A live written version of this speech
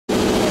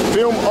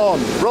Film on,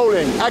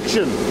 rolling,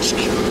 action.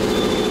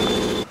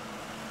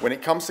 When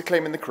it comes to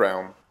claiming the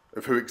crown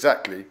of who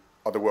exactly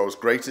are the world's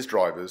greatest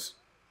drivers,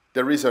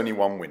 there is only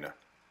one winner.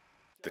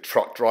 The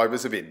truck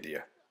drivers of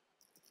India.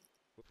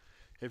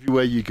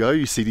 Everywhere you go,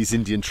 you see these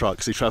Indian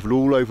trucks. They travel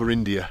all over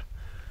India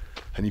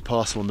and you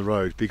pass them on the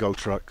road, big old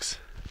trucks.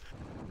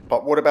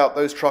 But what about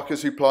those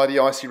truckers who ply the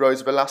icy roads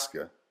of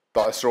Alaska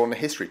that I saw on the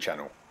History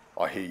Channel,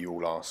 I hear you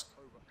all ask?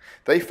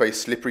 They face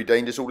slippery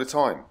dangers all the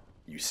time,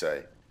 you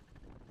say.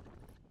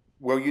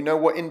 Well, you know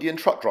what Indian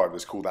truck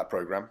drivers call that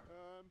program?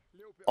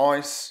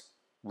 Ice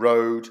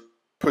Road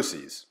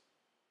Pussies.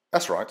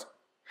 That's right.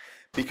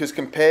 Because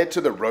compared to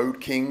the road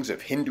kings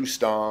of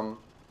Hindustan,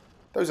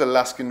 those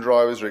Alaskan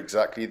drivers are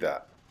exactly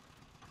that.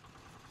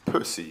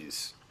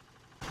 Pussies.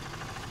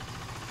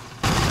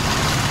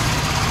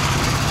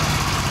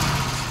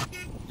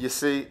 You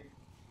see,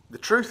 the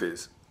truth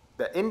is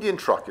that Indian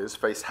truckers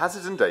face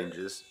hazards and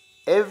dangers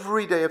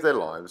every day of their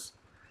lives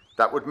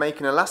that would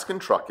make an Alaskan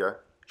trucker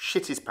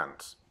shit his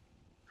pants.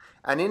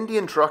 And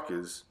Indian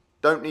truckers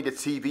don't need a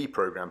TV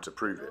program to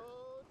prove it.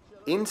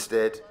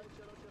 Instead,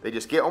 they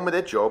just get on with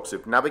their jobs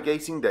of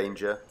navigating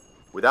danger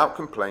without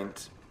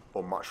complaint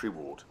or much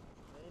reward.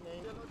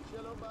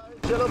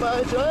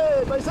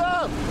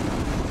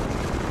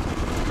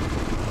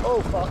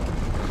 Oh fuck.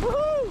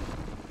 Woohoo!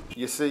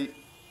 You see,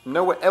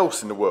 nowhere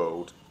else in the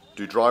world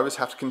do drivers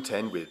have to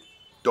contend with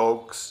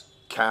dogs,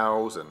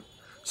 cows and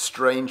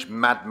strange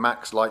Mad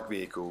Max-like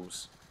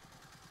vehicles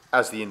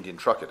as the Indian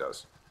trucker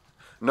does.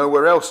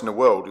 Nowhere else in the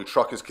world do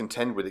truckers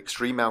contend with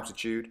extreme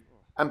altitude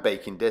and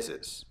baking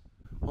deserts.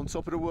 On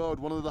top of the world,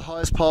 one of the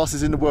highest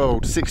passes in the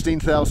world,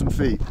 16,000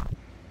 feet.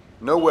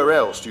 Nowhere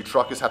else do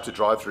truckers have to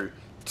drive through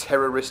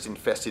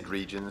terrorist-infested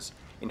regions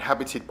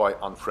inhabited by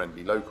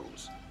unfriendly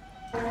locals.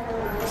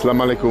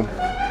 Assalamu alaikum.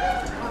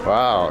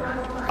 Wow,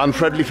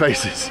 unfriendly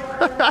faces.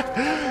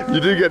 You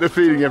do get the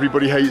feeling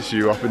everybody hates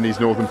you up in these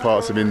northern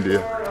parts of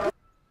India.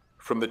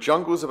 From the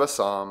jungles of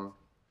Assam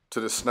to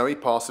the snowy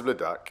pass of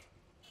Ladakh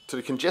to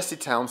the congested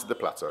towns of the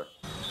plateau.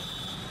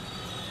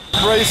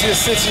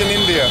 Craziest city in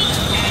India,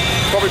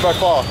 probably by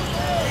far.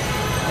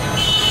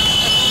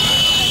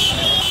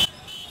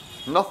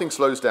 Nothing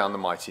slows down the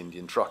mighty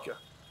Indian trucker.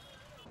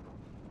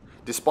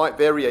 Despite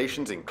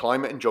variations in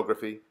climate and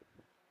geography,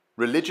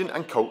 religion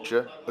and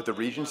culture of the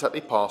regions that they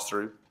pass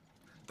through,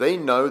 they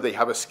know they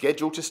have a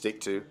schedule to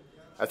stick to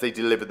as they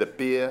deliver the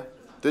beer,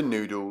 the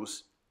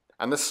noodles,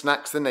 and the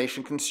snacks the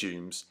nation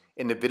consumes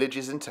in the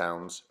villages and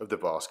towns of the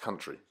vast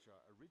country.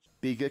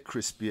 Bigger,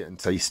 crispier and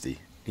tasty.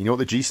 You know what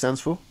the G stands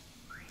for?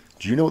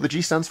 Do you know what the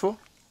G stands for?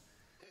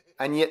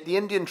 And yet the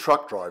Indian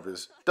truck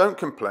drivers don't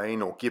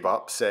complain or give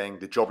up saying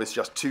the job is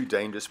just too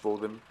dangerous for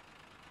them.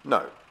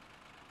 No,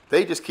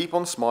 they just keep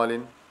on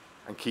smiling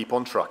and keep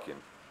on trucking,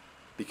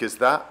 because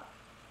that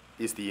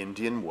is the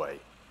Indian way.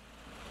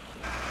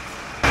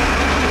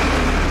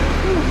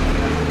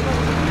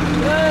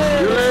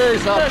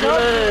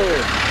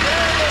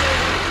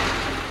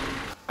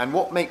 And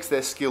what makes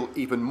their skill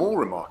even more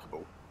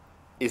remarkable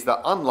is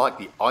that unlike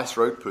the ice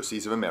road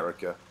pussies of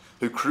America,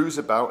 who cruise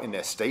about in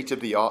their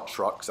state-of-the-art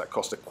trucks that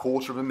cost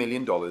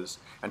 $250,000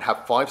 and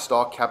have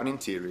 5-star cabin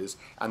interiors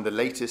and the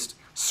latest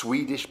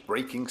Swedish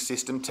braking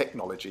system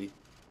technology,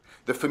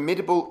 the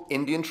formidable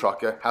Indian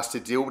trucker has to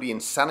deal with the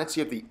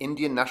insanity of the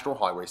Indian National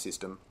Highway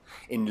System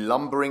in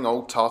lumbering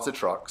old Tata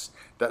trucks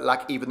that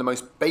lack even the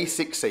most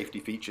basic safety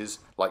features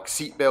like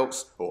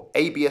seatbelts or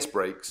ABS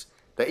brakes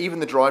that even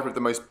the driver of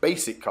the most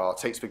basic car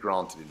takes for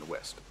granted in the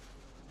West.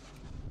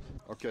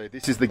 Okay,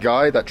 this is the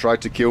guy that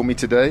tried to kill me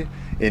today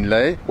in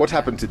Lay. What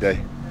happened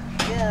today?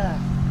 Yeah,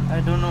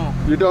 I don't know.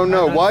 You don't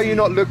know? Why are you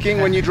not looking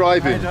when you're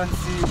driving? I don't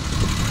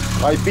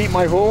see. I beat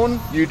my horn,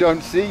 you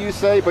don't see, you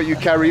say, but you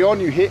carry on,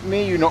 you hit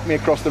me, you knock me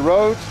across the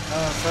road.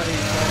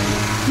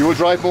 Oh, sorry. You will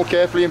drive more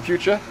carefully in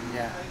future?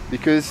 Yeah.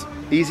 Because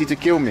easy to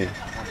kill me.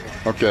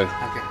 Okay.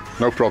 Okay.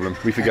 No problem.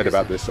 We forget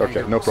about this.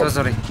 Okay, no problem.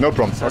 So sorry. No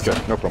problem. So Okay,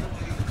 sorry. no problem.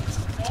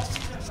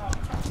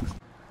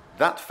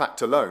 That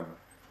fact alone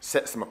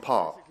sets them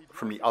apart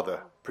from the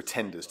other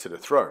pretenders to the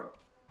throne.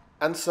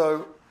 And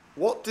so,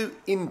 what do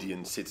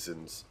Indian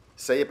citizens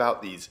say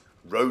about these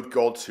road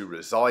gods who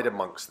reside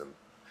amongst them?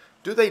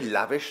 Do they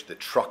lavish the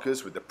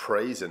truckers with the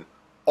praise and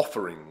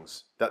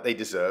offerings that they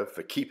deserve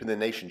for keeping the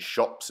nation's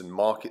shops and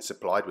markets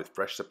supplied with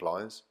fresh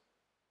supplies?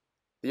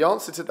 The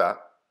answer to that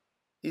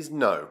is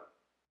no.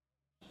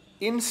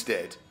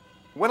 Instead,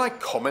 when I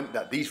comment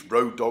that these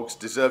road dogs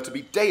deserve to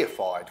be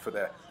deified for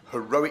their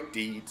heroic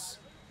deeds,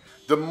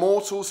 the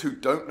mortals who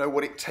don't know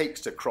what it takes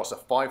to cross a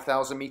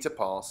 5,000-metre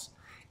pass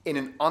in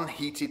an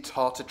unheated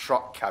Tata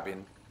truck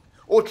cabin,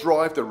 or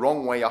drive the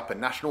wrong way up a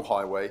national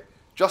highway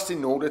just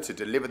in order to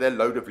deliver their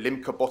load of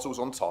Limca bottles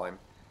on time,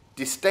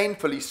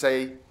 disdainfully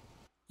say,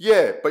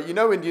 "Yeah, but you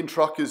know Indian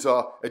truckers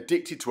are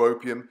addicted to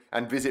opium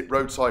and visit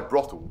roadside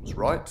brothels,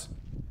 right?"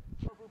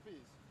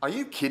 Are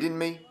you kidding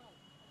me?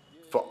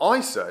 For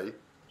I say,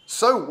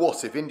 so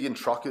what if Indian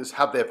truckers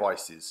have their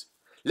vices?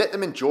 Let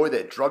them enjoy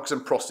their drugs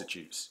and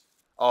prostitutes.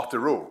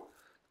 After all,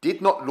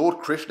 did not Lord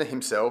Krishna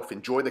himself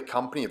enjoy the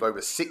company of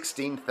over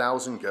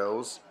 16,000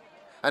 girls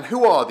And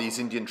who are these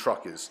Indian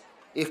truckers,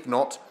 if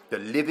not the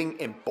living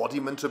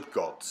embodiment of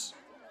gods?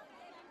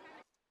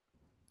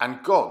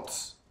 And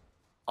gods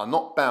are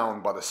not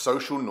bound by the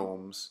social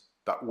norms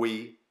that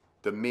we,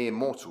 the mere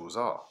mortals,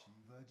 are.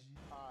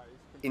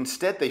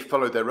 Instead, they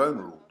follow their own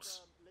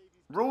rules.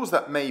 Rules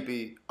that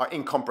maybe are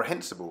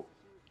incomprehensible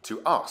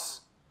to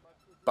us,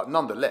 but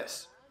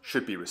nonetheless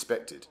should be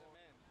respected.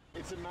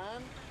 It's a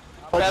man.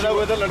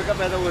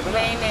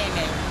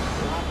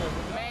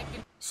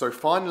 So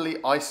finally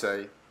I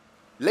say,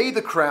 lay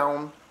the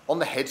crown on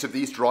the heads of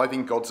these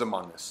driving gods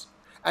among us,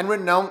 and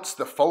renounce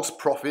the false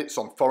prophets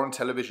on foreign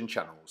television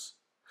channels.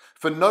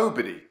 For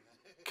nobody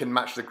can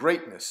match the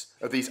greatness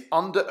of these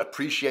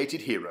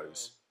underappreciated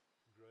heroes.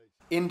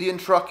 Indian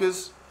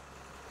truckers,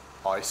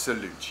 I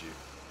salute you.